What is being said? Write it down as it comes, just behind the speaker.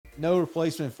no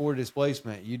replacement for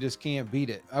displacement. You just can't beat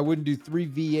it. I wouldn't do 3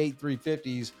 V8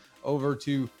 350s over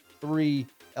to 3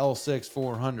 L6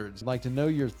 400s. I'd like to know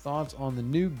your thoughts on the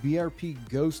new BRP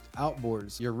Ghost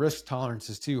outboards. Your risk tolerance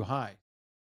is too high.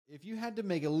 If you had to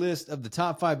make a list of the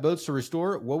top 5 boats to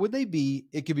restore, what would they be?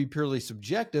 It could be purely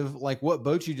subjective, like what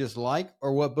boats you just like,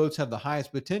 or what boats have the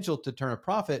highest potential to turn a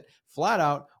profit flat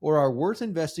out, or are worth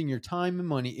investing your time and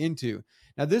money into.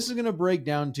 Now, this is going to break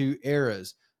down to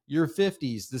eras, your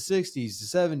 50s, the 60s,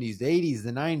 the 70s, the 80s,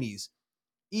 the 90s.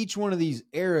 Each one of these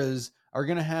eras are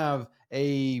going to have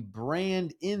a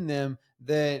brand in them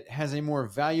that has a more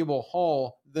valuable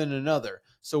haul than another.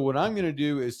 So what I'm going to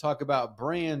do is talk about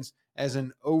brands as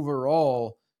an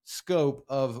overall scope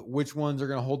of which ones are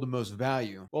going to hold the most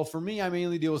value. Well, for me, I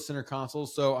mainly deal with center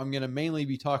consoles, so I'm going to mainly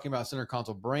be talking about center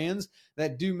console brands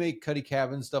that do make cuddy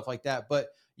cabins, stuff like that. But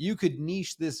you could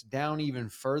niche this down even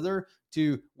further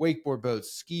to wakeboard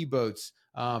boats, ski boats,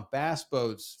 bass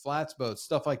boats, flats boats,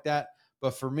 stuff like that.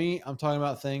 But for me, I'm talking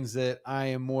about things that I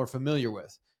am more familiar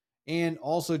with. And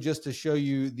also, just to show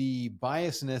you the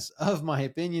biasness of my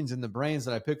opinions and the brands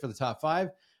that I picked for the top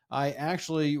 5, I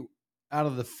actually, out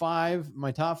of the 5,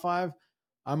 my top 5,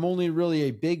 I'm only really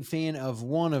a big fan of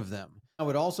one of them. I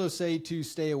would also say to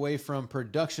stay away from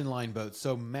production line boats.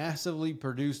 So massively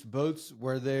produced boats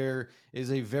where there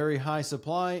is a very high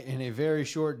supply and a very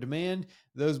short demand.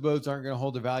 Those boats aren't going to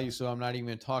hold the value. So I'm not even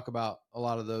going to talk about a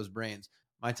lot of those brands.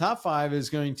 My top 5 is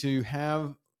going to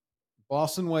have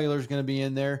Boston Whalers going to be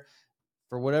in there.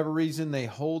 For whatever reason, they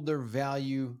hold their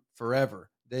value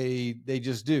forever. They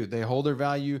just do. They hold their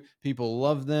value. People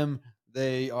love them.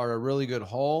 They are a really good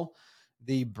haul.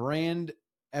 The brand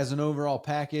as an overall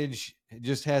package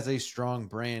just has a strong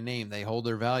brand name. They hold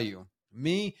their value.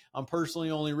 Me, I'm personally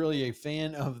only really a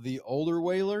fan of the older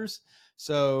Whalers.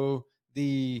 So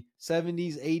the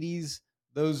 70s, 80s,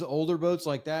 those older boats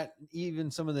like that, even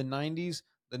some of the 90s,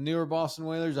 the newer Boston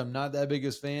Whalers, I'm not that big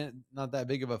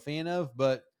of a fan of,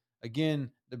 but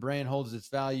again, the brand holds its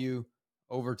value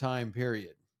over time,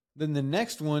 period. Then the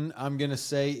next one I'm going to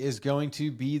say is going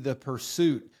to be the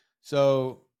Pursuit.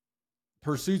 So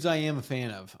Pursuits I am a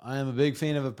fan of. I am a big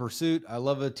fan of a Pursuit. I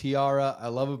love a Tiara. I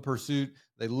love a Pursuit.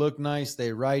 They look nice.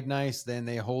 They ride nice. Then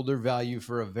they hold their value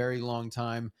for a very long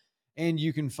time. And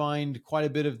you can find quite a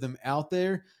bit of them out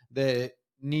there that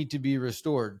need to be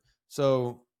restored.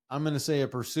 So I'm going to say a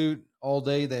Pursuit all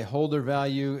day. They hold their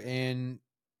value and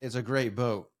it's a great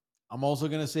boat. I'm also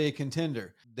going to say a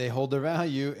Contender. They hold their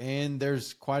value and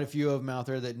there's quite a few of them out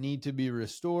there that need to be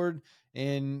restored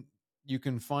and you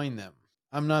can find them.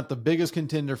 I'm not the biggest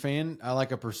Contender fan. I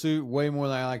like a Pursuit way more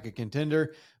than I like a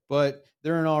Contender, but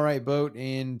they're an all right boat.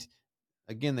 And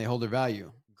again, they hold their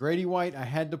value. Grady White, I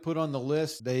had to put on the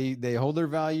list. They hold their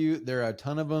value. There are a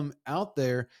ton of them out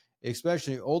there,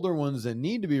 especially older ones that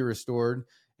need to be restored.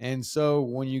 And so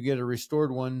when you get a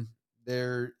restored one,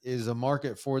 there is a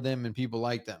market for them and people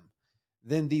like them.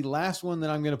 Then the last one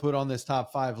that I'm going to put on this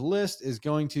top 5 list is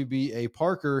going to be a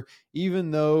Parker,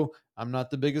 even though I'm not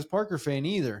the biggest Parker fan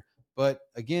either. But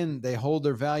again, they hold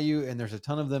their value and there's a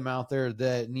ton of them out there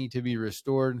that need to be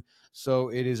restored. So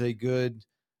it is a good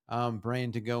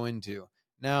brand to go into.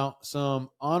 Now, some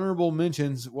honorable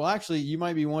mentions. Well, actually, you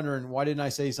might be wondering, why didn't I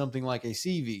say something like a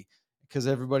CV? Because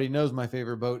everybody knows my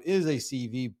favorite boat is a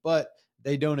CV, but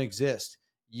they don't exist.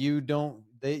 You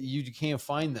can't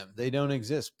find them. They don't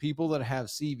exist. People that have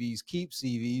CVs keep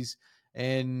CVs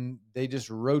and they just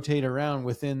rotate around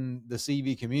within the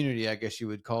CV community, I guess you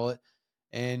would call it.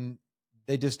 And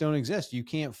they just don't exist. You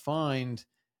can't find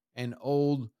an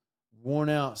old, worn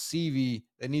out CV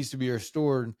that needs to be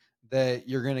restored that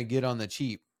you're going to get on the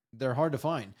cheap. They're hard to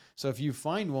find. So if you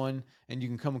find one and you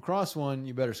can come across one,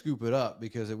 you better scoop it up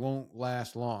because it won't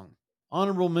last long.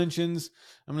 Honorable mentions,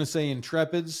 I'm going to say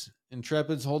Intrepids.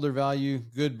 Intrepids hold their value.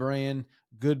 Good brand,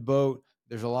 good boat.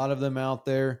 There's a lot of them out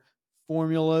there.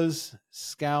 Formulas,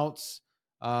 Scouts,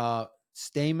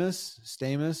 Stamus,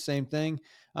 same thing.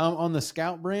 On the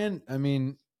Scout brand, I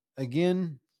mean,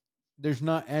 again, there's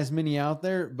not as many out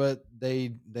there, but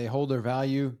they hold their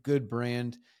value. Good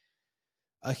brand.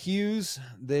 A Hughes,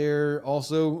 they're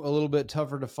also a little bit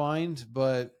tougher to find,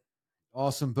 but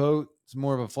awesome boat. It's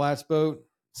more of a flats boat.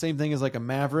 Same thing as like a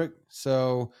Maverick.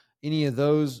 So any of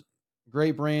those,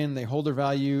 great brand. They hold their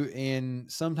value, and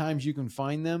sometimes you can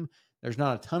find them. There's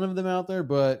not a ton of them out there,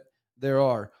 but there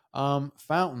are.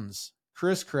 Fountains,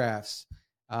 Chris Crafts,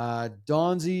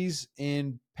 Donzies,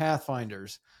 and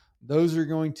Pathfinders. Those are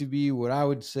going to be what I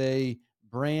would say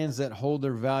brands that hold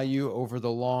their value over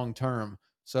the long term.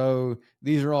 So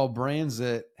these are all brands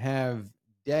that have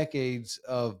decades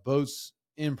of boats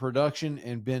in production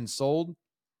and been sold.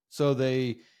 So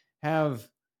they have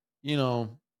you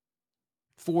know,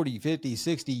 40, 50,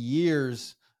 60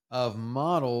 years of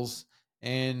models,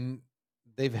 and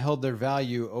they've held their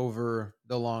value over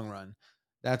the long run.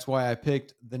 That's why I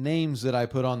picked the names that I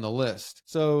put on the list.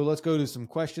 So let's go to some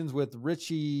questions with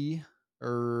Rich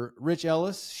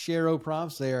Ellis. Sharo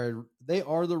props, they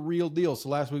are the real deal. So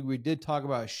last week we did talk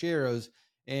about Sharos,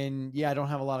 and yeah, I don't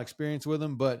have a lot of experience with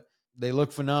them, but they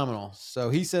look phenomenal.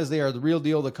 So he says they are the real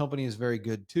deal. The company is very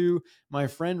good too. My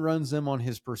friend runs them on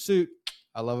his Pursuit.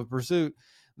 I love a Pursuit.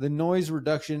 The noise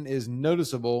reduction is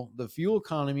noticeable. The fuel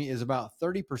economy is about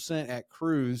 30% at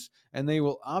cruise, and they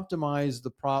will optimize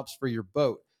the props for your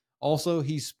boat. Also,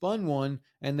 he spun one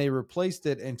and they replaced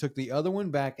it and took the other one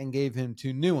back and gave him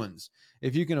two new ones.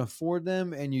 If you can afford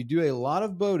them and you do a lot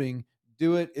of boating,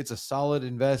 do it. It's a solid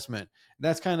investment.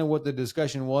 That's kind of what the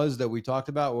discussion was that we talked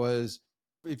about was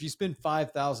if you spend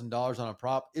 $5,000 on a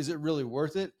prop, is it really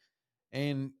worth it?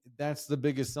 And that's the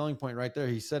biggest selling point right there.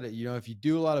 He said it, if you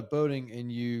do a lot of boating and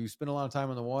you spend a lot of time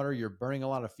on the water, you're burning a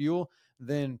lot of fuel,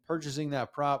 then purchasing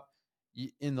that prop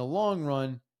in the long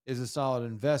run is a solid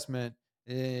investment,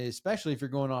 especially if you're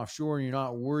going offshore and you're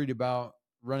not worried about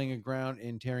running aground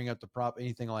and tearing up the prop,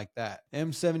 anything like that.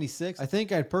 M76, I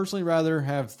think I'd personally rather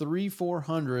have 3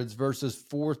 400s versus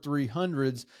 4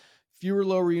 300s. Fewer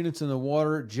lower units in the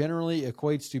water generally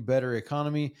equates to better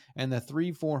economy, and the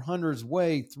 3 400s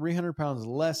weigh 300 pounds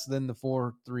less than the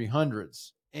 4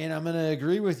 300s. And I'm going to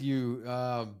agree with you.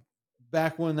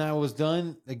 Back when that was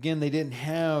done, again, they didn't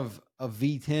have a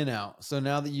V10 out. So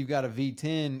now that you've got a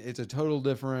V10, it's a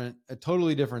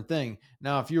totally different thing.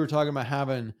 Now, if you were talking about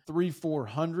having 3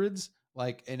 400s,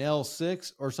 like an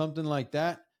L6 or something like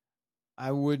that,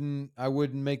 I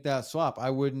wouldn't make that swap. I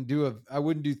wouldn't do 3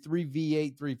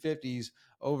 V8 350s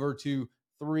over to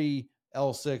 3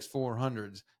 L6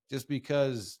 400s just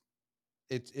because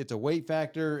it's a weight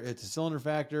factor, it's a cylinder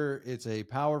factor, it's a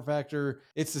power factor.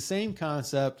 It's the same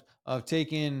concept of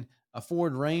taking a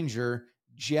Ford Ranger,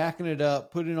 jacking it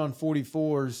up, putting it on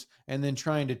 44s, and then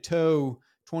trying to tow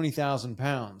 20,000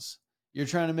 pounds. You're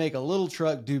trying to make a little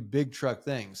truck do big truck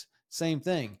things. Same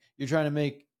thing. You're trying to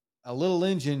make a little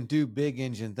engine do big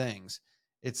engine things.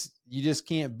 You just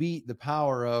can't beat the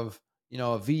power of a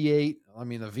V8. I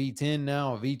mean, a V10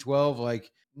 now, a V12.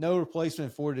 Like, no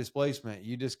replacement for displacement.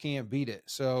 You just can't beat it.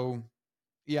 So,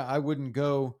 yeah, I wouldn't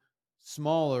go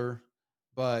smaller.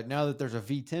 But now that there's a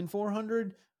V10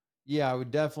 400, yeah, I would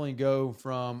definitely go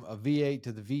from a V8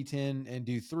 to the V10 and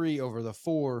do 3 over the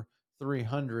 4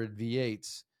 300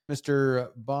 V8s. Mr.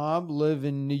 Bob, live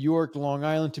in New York, Long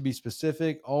Island to be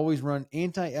specific. Always run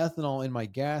anti-ethanol in my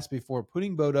gas before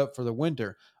putting boat up for the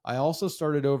winter. I also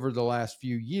started over the last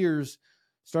few years,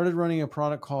 started running a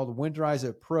product called Winterize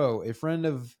It Pro.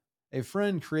 A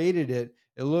friend created it.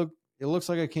 It looks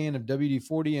like a can of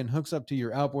WD-40 and hooks up to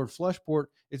your outboard flush port.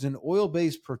 It's an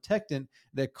oil-based protectant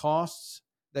that coats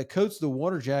the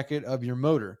water jacket of your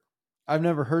motor. I've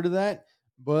never heard of that,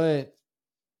 but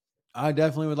I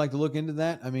definitely would like to look into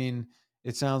that. I mean,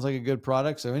 it sounds like a good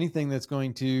product. So anything that's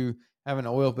going to have an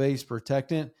oil-based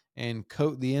protectant and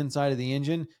coat the inside of the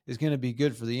engine is going to be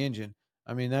good for the engine.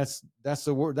 I mean, that's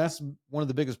one of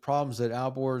the biggest problems that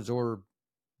outboards or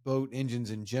boat engines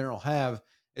in general have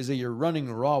is that you're running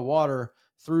raw water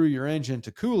through your engine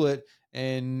to cool it,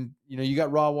 and you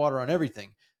got raw water on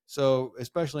everything. So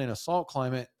especially in a salt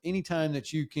climate, anytime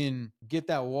that you can get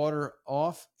that water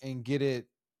off and get it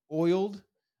oiled,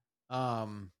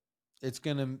 it's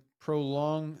going to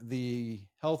prolong the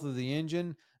health of the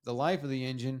engine, the life of the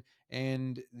engine,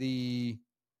 and the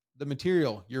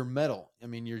material, your metal. I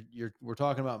mean, we're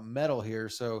talking about metal here.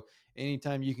 So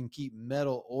anytime you can keep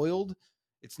metal oiled,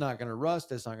 it's not going to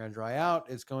rust. It's not going to dry out.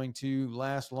 It's going to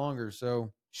last longer.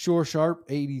 So Shore Sharp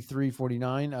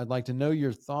 8349, I'd like to know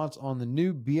your thoughts on the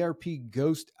new BRP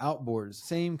Ghost outboards.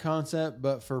 Same concept,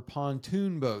 but for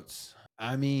pontoon boats.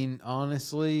 I mean,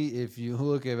 honestly, if you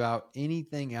look about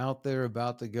anything out there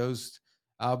about the Ghost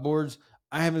outboards,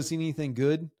 I haven't seen anything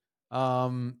good.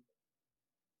 To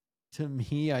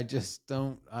me, I just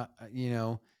don't,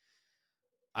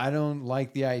 I don't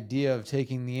like the idea of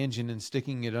taking the engine and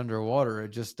sticking it underwater. It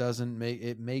just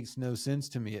it makes no sense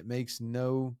to me. It makes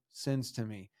no sense to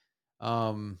me.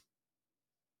 Um,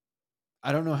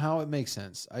 I don't know how it makes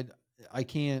sense. I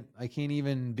can't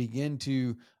even begin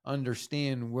to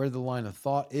understand where the line of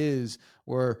thought is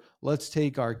where let's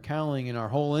take our cowling and our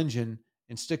whole engine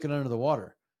and stick it under the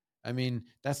water. I mean,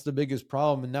 that's the biggest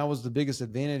problem. And that was the biggest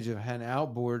advantage of an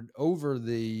outboard over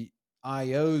the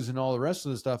IOs and all the rest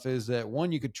of the stuff is that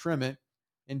one, you could trim it,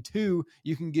 and two,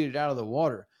 you can get it out of the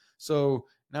water. So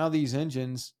now these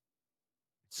engines,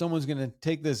 someone's going to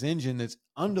take this engine that's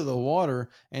under the water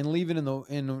and leave it in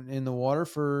the water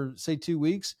for say 2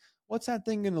 weeks. What's that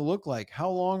thing going to look like? How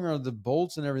long are the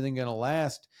bolts and everything going to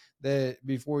last that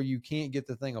before you can't get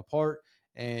the thing apart?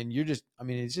 And you're just, I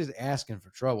mean, it's just asking for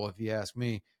trouble if you ask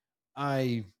me.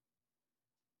 I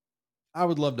I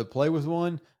would love to play with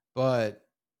one, but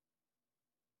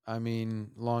I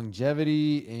mean,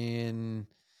 longevity and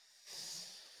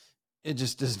it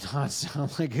just does not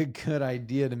sound like a good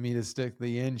idea to me to stick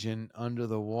the engine under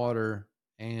the water.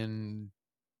 And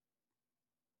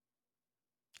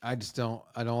I don't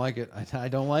like it. I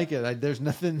don't like it. There's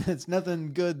nothing, that's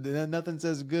nothing good. Nothing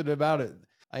says good about it.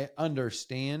 I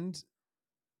understand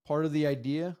part of the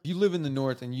idea. If you live in the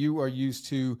north and you are used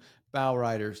to bow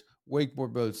riders,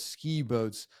 wakeboard boats, ski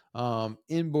boats,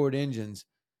 inboard engines,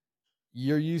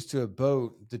 you're used to a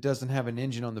boat that doesn't have an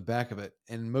engine on the back of it.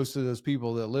 And most of those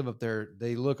people that live up there,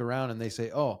 they look around and they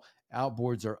say, oh,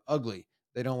 outboards are ugly.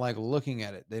 They don't like looking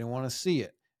at it. They don't want to see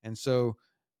it. And so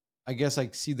I guess I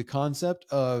see the concept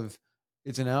of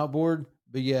it's an outboard,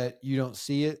 but yet you don't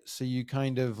see it. So you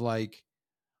kind of like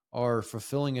are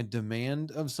fulfilling a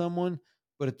demand of someone,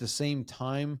 but at the same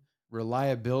time,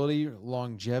 reliability,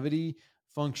 longevity,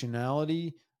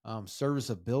 functionality,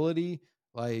 serviceability,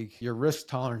 like your risk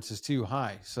tolerance is too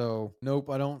high. So nope,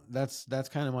 I don't. That's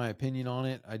kind of my opinion on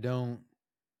it. I don't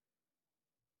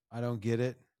get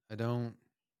it. I don't.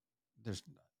 There's.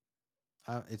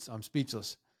 I'm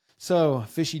speechless. So,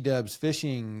 fishy dubs,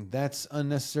 fishing, that's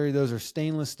unnecessary. Those are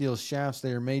stainless steel shafts.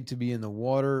 They are made to be in the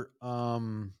water.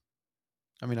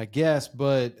 I mean, I guess,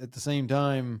 but at the same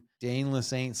time,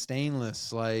 stainless ain't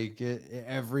stainless. Like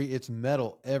it's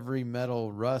metal. Every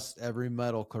metal rusts, every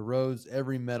metal corrodes,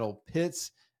 every metal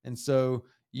pits. And so,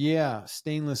 yeah,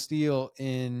 stainless steel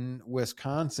in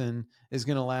Wisconsin is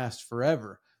going to last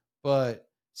forever. But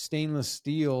stainless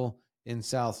steel in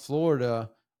South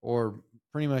Florida or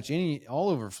pretty much all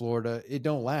over Florida, it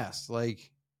don't last.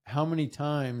 Like how many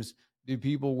times do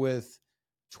people with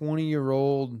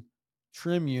 20-year-old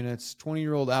trim units,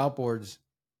 20-year-old outboards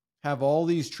have all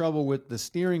these trouble with the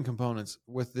steering components,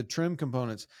 with the trim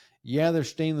components? Yeah, they're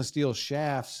stainless steel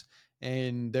shafts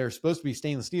and they're supposed to be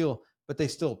stainless steel, but they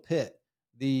still pit.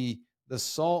 The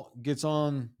salt gets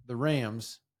on the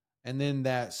rams, and then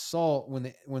that salt,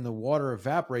 when the water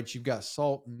evaporates, you've got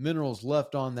salt minerals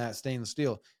left on that stainless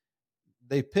steel.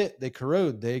 They pit, they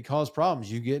corrode, they cause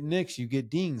problems. You get nicks, you get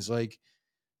dings. Like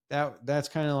that's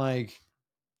kind of like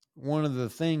one of the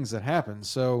things that happens.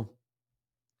 So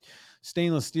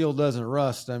stainless steel doesn't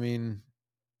rust. I mean,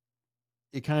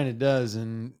 it kind of does.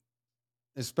 And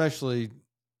especially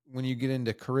when you get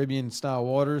into Caribbean style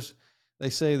waters,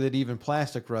 they say that even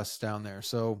plastic rusts down there.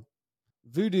 So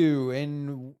Voodoo,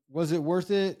 and was it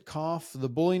worth it? Cough, the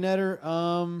bully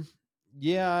netter.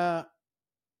 Yeah,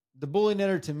 the bully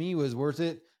netter to me was worth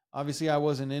it. Obviously, I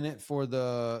wasn't in it for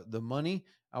the money.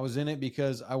 I was in it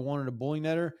because I wanted a bully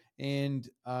netter and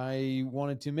I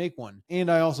wanted to make one.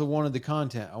 And I also wanted the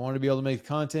content. I wanted to be able to make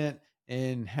content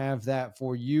and have that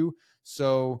for you.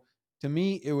 So to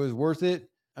me, it was worth it.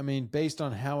 I mean, based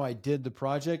on how I did the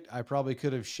project, I probably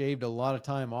could have shaved a lot of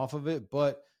time off of it,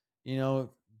 but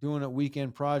doing it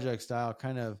weekend project style,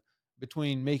 kind of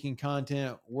between making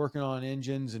content, working on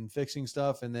engines and fixing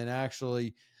stuff, and then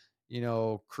actually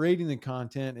creating the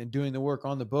content and doing the work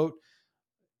on the boat,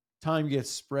 time gets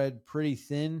spread pretty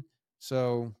thin.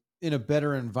 So in a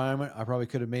better environment, I probably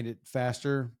could have made it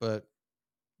faster, but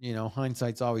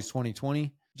hindsight's always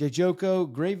 2020. Jay Joko,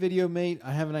 great video, mate.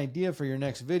 I have an idea for your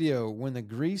next video. When the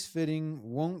grease fitting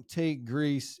won't take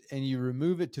grease and you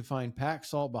remove it to find pack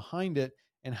salt behind it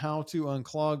and how to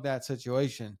unclog that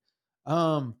situation.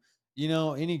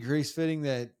 Any grease fitting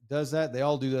that does that, they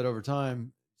all do that over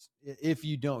time. If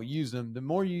you don't use them, the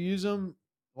more you use them,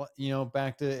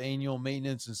 back to annual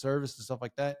maintenance and service and stuff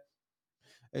like that,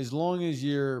 as long as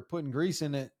you're putting grease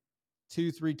in it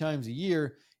 2-3 times a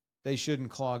year, they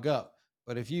shouldn't clog up.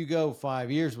 But if you go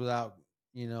 5 years without,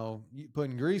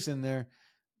 putting grease in there,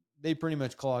 they pretty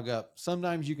much clog up.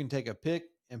 Sometimes you can take a pick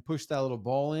and push that little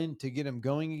ball in to get them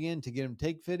going again, to get them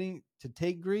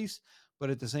take grease. But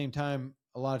at the same time,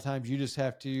 a lot of times you just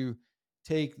have to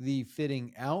take the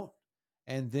fitting out,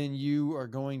 and then you are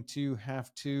going to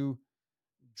have to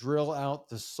drill out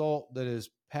the salt that is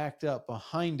packed up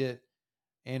behind it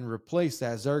and replace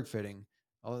that Zerg fitting.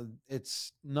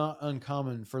 It's not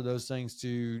uncommon for those things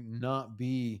to not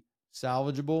be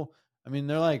salvageable. I mean,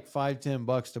 they're like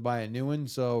 $5-10 to buy a new one.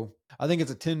 So I think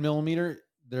it's a 10 millimeter.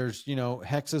 There's,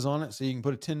 hexes on it. So you can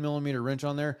put a 10 millimeter wrench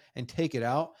on there and take it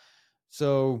out.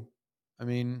 So, I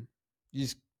mean, you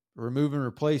just remove and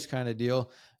replace kind of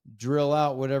deal, drill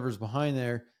out whatever's behind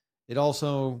there. It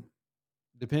also,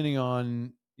 depending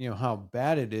on, how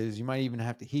bad it is, you might even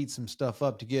have to heat some stuff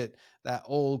up to get that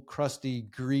old crusty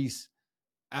grease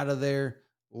out of there,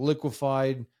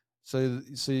 liquefied, so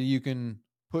you can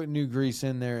put new grease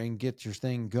in there and get your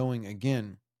thing going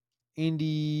again.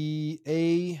 Andy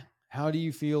A, how do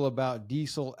you feel about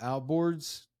diesel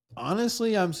outboards?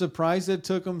 Honestly, I'm surprised it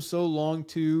took them so long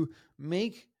to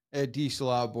make a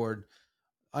diesel outboard.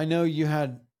 I know you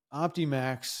had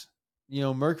Optimax,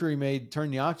 Mercury made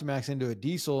turn the Optimax into a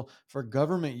diesel for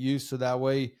government use. So that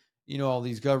way, all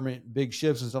these government big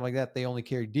ships and stuff like that, they only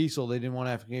carry diesel. They didn't want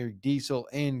to have to carry diesel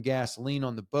and gasoline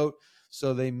on the boat.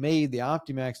 So they made the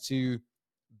Optimax to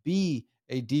be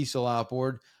a diesel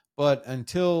outboard. But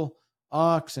until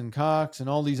Ox and Cox and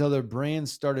all these other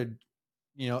brands started,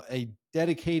 a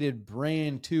dedicated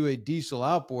brand to a diesel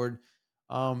outboard,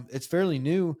 it's fairly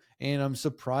new, and I'm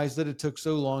surprised that it took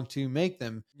so long to make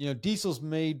them. Diesel's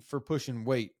made for pushing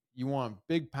weight. You want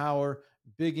big power,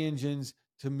 big engines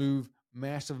to move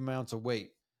massive amounts of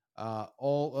weight.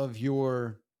 All of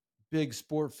your big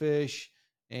sport fish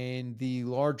and the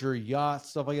larger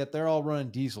yachts, stuff like that, they're all running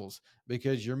diesels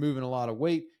because you're moving a lot of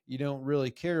weight. You don't really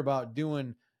care about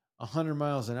doing 100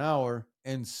 miles an hour.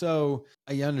 And so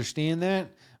I understand that,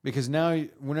 because now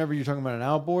whenever you're talking about an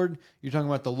outboard, you're talking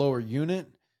about the lower unit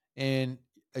and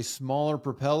a smaller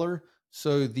propeller.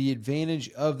 So the advantage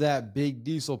of that big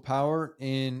diesel power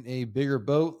in a bigger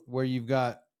boat where you've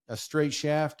got a straight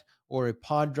shaft or a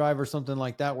pod drive or something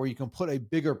like that, where you can put a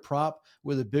bigger prop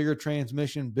with a bigger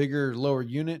transmission, bigger lower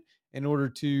unit in order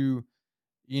to,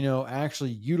 actually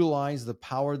utilize the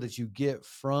power that you get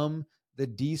from the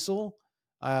diesel.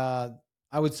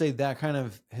 I would say that kind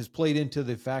of has played into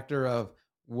the factor of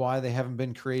why they haven't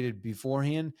been created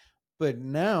beforehand. But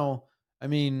now, I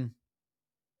mean,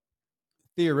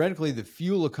 theoretically, the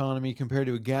fuel economy compared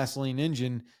to a gasoline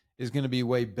engine is going to be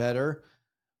way better.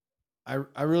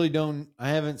 I really don't, I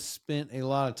haven't spent a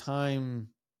lot of time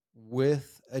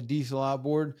with a diesel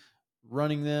outboard,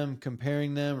 running them,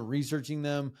 comparing them, researching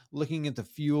them, looking at the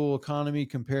fuel economy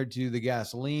compared to the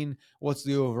gasoline. What's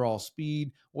the overall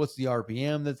speed? What's the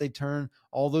RPM that they turn?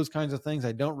 All those kinds of things.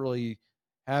 I don't really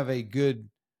have a good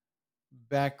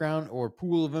background or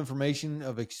pool of information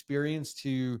of experience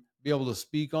to be able to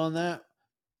speak on that.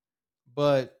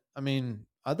 But I mean,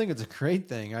 I think it's a great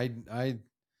thing. I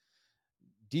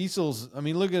diesels, I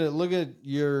mean, look at it, look at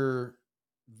your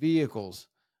vehicles.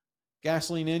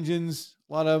 Gasoline engines,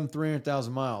 a lot of them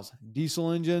 300,000 miles.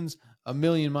 Diesel engines,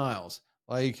 1,000,000 miles.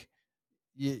 Like,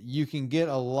 you can get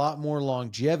a lot more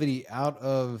longevity out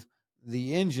of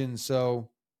the engine. So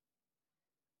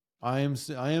I am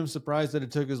surprised that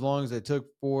it took as long as it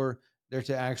took for there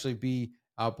to actually be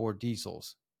outboard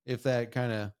diesels. If that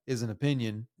kind of is an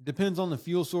opinion, depends on the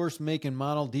fuel source, make and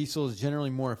model. Diesel is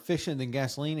generally more efficient than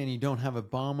gasoline, and you don't have a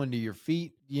bomb under your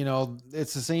feet.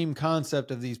 It's the same concept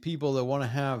of these people that want to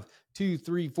have 2,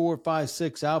 3, 4, 5,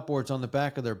 6 outboards on the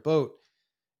back of their boat.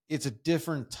 It's a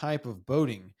different type of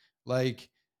boating. Like,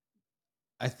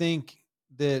 I think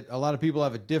that a lot of people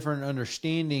have a different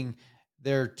understanding.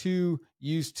 They're too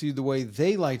used to the way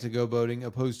they like to go boating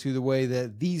opposed to the way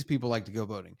that these people like to go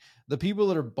boating. The people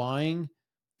that are buying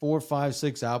 4, 5,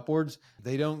 6 outboards,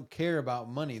 they don't care about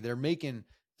money. They're making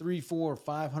 3, 4,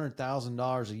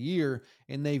 $500,000 a year,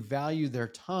 and they value their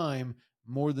time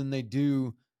more than they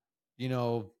do,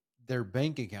 their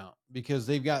bank account, because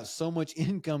they've got so much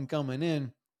income coming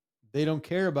in. They don't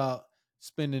care about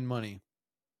spending money.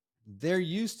 They're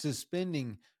used to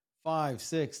spending five,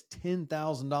 six,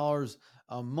 $10,000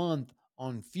 a month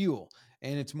on fuel,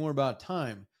 and it's more about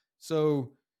time.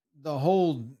 So the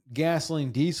whole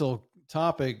gasoline diesel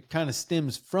topic kind of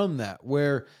stems from that,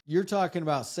 where you're talking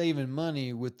about saving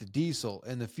money with the diesel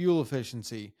and the fuel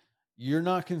efficiency. You're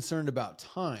not concerned about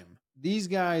time. These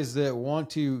guys that want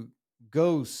to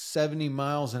go 70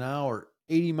 miles an hour,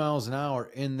 80 miles an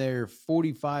hour in their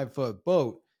 45-foot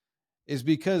boat is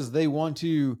because they want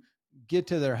to get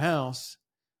to their house,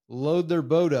 load their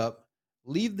boat up,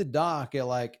 leave the dock at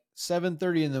like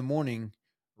 7:30 in the morning,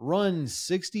 run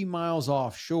 60 miles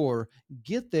offshore,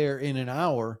 get there in an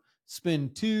hour,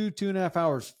 spend 2.5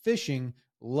 hours fishing,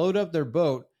 load up their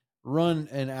boat, run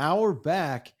an hour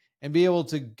back, and be able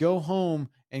to go home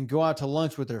and go out to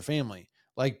lunch with their family.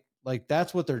 Like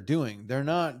that's what they're doing. They're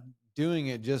not doing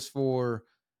it just for,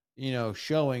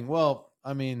 showing. Well,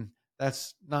 I mean,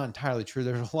 that's not entirely true.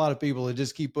 There's a lot of people that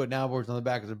just keep putting outboards on the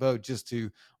back of the boat just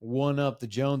to one up the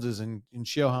Joneses and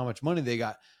show how much money they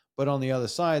got. But on the other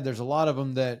side, there's a lot of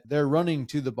them that they're running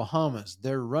to the Bahamas.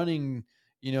 They're running,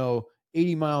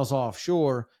 80 miles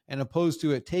offshore, and opposed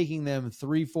to it taking them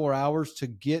 3-4 hours to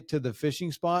get to the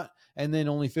fishing spot and then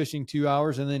only fishing 2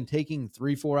 hours and then taking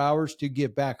 3-4 hours to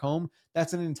get back home.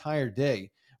 That's an entire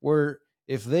day. Where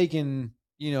if they can,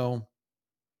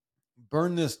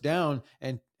 burn this down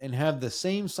and have the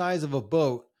same size of a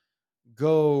boat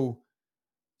go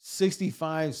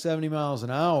 65, 70 miles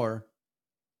an hour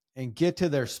and get to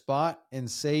their spot and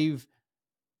save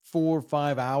 4 or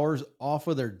 5 hours off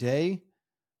of their day,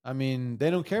 I mean,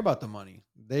 they don't care about the money.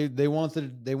 They want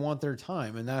their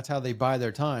time, and that's how they buy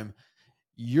their time.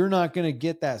 You're not going to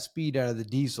get that speed out of the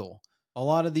diesel. A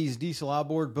lot of these diesel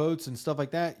outboard boats and stuff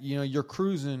like that, you're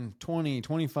cruising 20,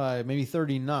 25, maybe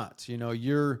 30 knots.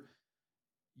 You're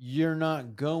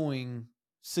not going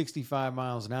 65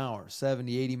 miles an hour,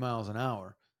 70, 80 miles an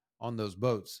hour on those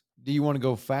boats. Do you want to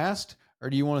go fast, or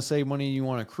do you want to save money and you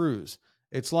want to cruise?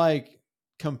 It's like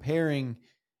comparing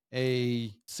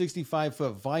a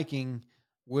 65-foot Viking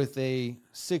with a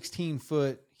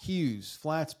 16-foot Hughes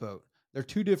flats boat. They're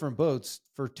two different boats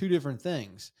for two different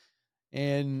things.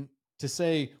 And to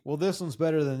say, well, this one's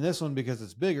better than this one because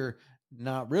it's bigger,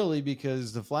 not really,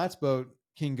 because the flats boat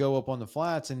can go up on the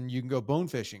flats and you can go bone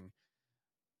fishing.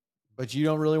 But you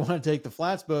don't really want to take the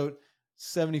flats boat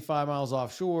 75 miles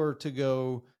offshore to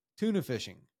go tuna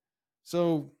fishing.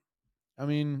 So, I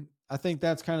mean, I think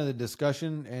that's kind of the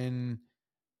discussion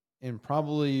and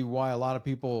probably why a lot of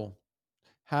people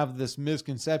have this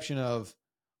misconception of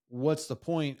what's the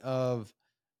point of,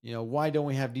 why don't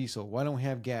we have diesel? Why don't we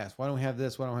have gas? Why don't we have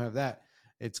this? Why don't we have that?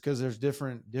 It's because there's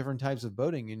different types of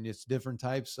boating, and it's different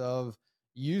types of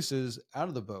uses out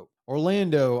of the boat.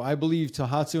 Orlando, I believe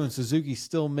Tohatsu and Suzuki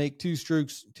still make two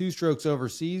strokes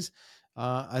overseas.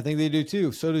 I think they do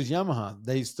too. So does Yamaha.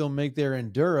 They still make their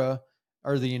Enduro,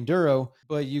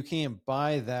 but you can't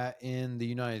buy that in the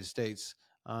United States.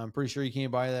 I'm pretty sure you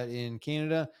can't buy that in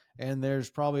Canada, and there's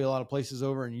probably a lot of places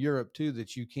over in Europe too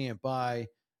that you can't buy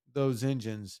those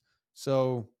engines.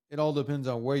 So it all depends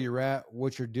on where you're at,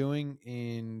 what you're doing,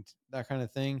 and that kind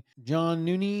of thing. John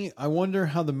Nooney, I wonder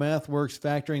how the math works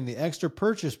factoring the extra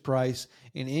purchase price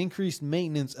and increased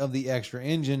maintenance of the extra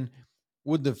engine.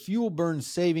 Would the fuel burn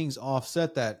savings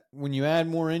offset that? When you add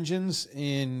more engines,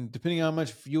 and depending on how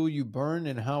much fuel you burn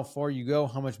and how far you go,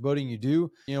 how much boating you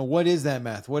do, what is that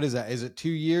math? What is that? Is it 2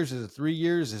 years? Is it 3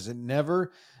 years? Is it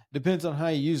never? Depends on how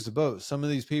you use the boat. Some of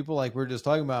these people, like we're just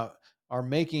talking about, are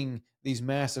making these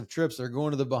massive trips. They're going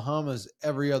to the Bahamas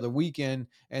every other weekend,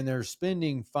 and they're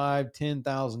spending $5,000,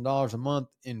 $10,000 a month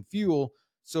in fuel.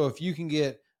 So if you can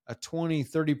get a 20,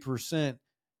 30%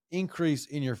 increase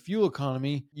in your fuel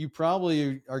economy, you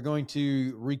probably are going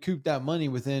to recoup that money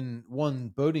within one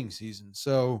boating season.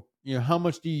 So, how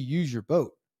much do you use your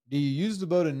boat? Do you use the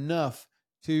boat enough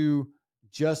to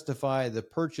justify the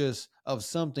purchase of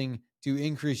something to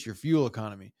increase your fuel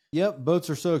economy? Yep, boats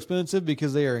are so expensive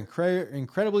because they are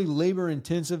incredibly labor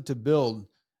intensive to build.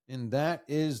 And that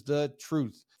is the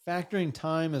truth. Factoring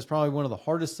time is probably one of the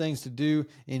hardest things to do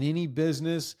in any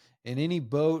business, in any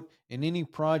boat, in any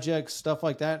project, stuff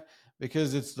like that,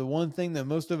 because it's the one thing that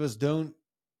most of us don't,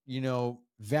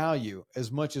 value as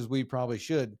much as we probably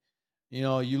should.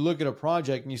 You look at a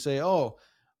project and you say, oh,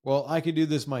 well, I could do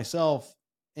this myself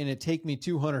and it take me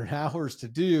 200 hours to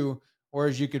do,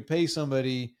 whereas you could pay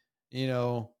somebody,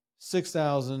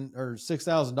 $6,000 or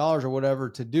 $6,000 or whatever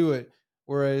to do it.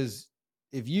 Whereas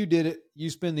if you did it,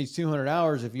 you spend these 200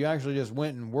 hours. If you actually just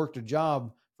went and worked a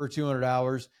job for 200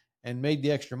 hours and made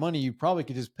the extra money, you probably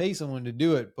could just pay someone to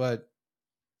do it. But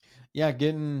yeah,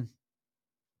 getting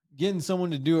someone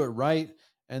to do it right,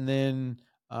 and then,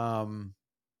 having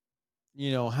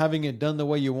it done the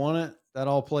way you want it, that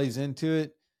all plays into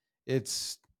it.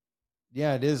 It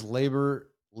is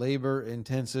labor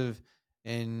intensive,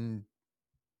 and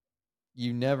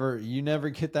you never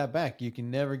get that back. You can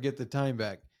never get the time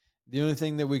back. The only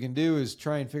thing that we can do is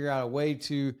try and figure out a way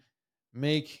to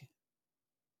make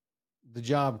the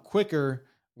job quicker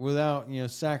without,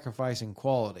 sacrificing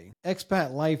quality.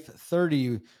 Expat Life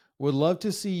 30 would love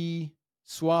to see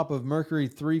swap of Mercury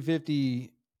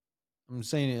 350.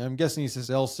 I'm guessing he says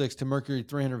L6 to Mercury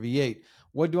 300 V8.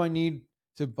 What do I need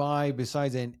to buy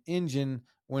besides an engine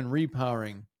when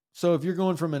repowering? So if you're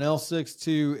going from an L6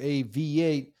 to a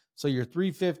V8, so you're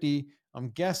 350,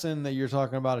 I'm guessing that you're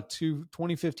talking about a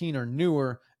 2015 or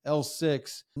newer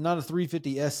L6, not a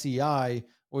 350 SCI,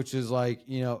 which is like,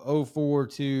 04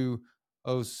 to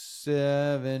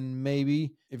 07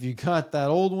 maybe. If you got that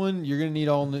old one, you're going to need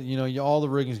all the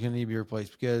rigging is going to need to be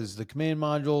replaced, because the command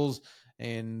modules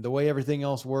and the way everything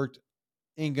else worked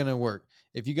ain't going to work.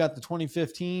 If you got the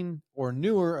 2015 or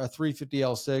newer, a 350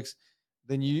 L6,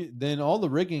 then all the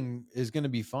rigging is going to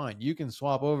be fine. You can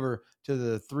swap over to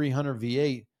the 300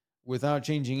 V8 without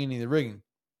changing any of the rigging.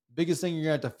 Biggest thing you're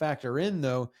going to have to factor in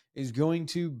though is going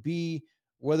to be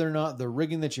whether or not the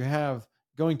rigging that you have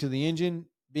going to the engine,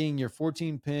 being your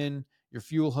 14 pin, your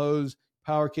fuel hose,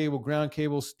 power cable, ground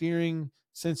cable, steering,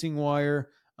 sensing wire,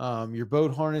 your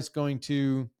boat harness going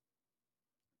to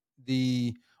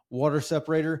the water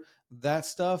separator, that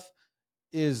stuff.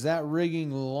 Is that rigging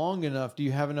long enough? Do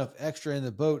you have enough extra in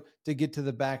the boat to get to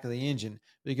the back of the engine?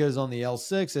 Because on the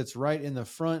L6, it's right in the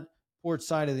front port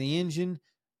side of the engine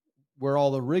where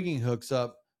all the rigging hooks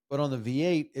up. But on the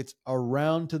V8, it's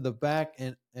around to the back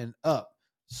and up.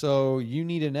 So you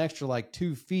need an extra like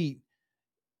 2 feet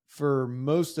for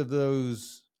most of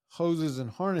those hoses and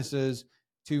harnesses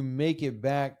to make it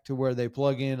back to where they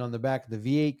plug in on the back of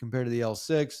the V8 compared to the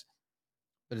L6.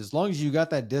 But as long as you got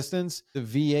that distance, the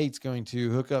V8's going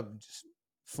to hook up just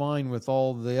fine with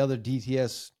all the other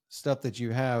DTS stuff that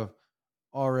you have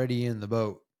already in the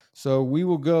boat. So we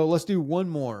will go, let's do one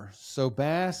more. So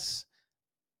Bass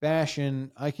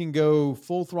Bastion, I can go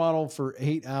full throttle for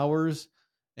 8 hours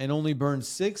and only burn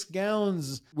 6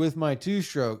 gallons with my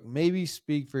 2-stroke. Maybe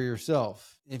speak for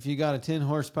yourself. If you got a 10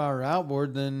 horsepower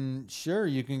outboard, then sure,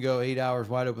 you can go 8 hours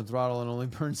wide open throttle and only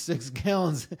burn 6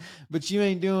 gallons. But you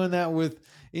ain't doing that with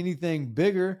anything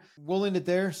bigger. We'll end it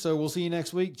there. So we'll see you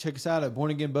next week. Check us out at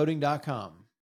bornagainboating.com.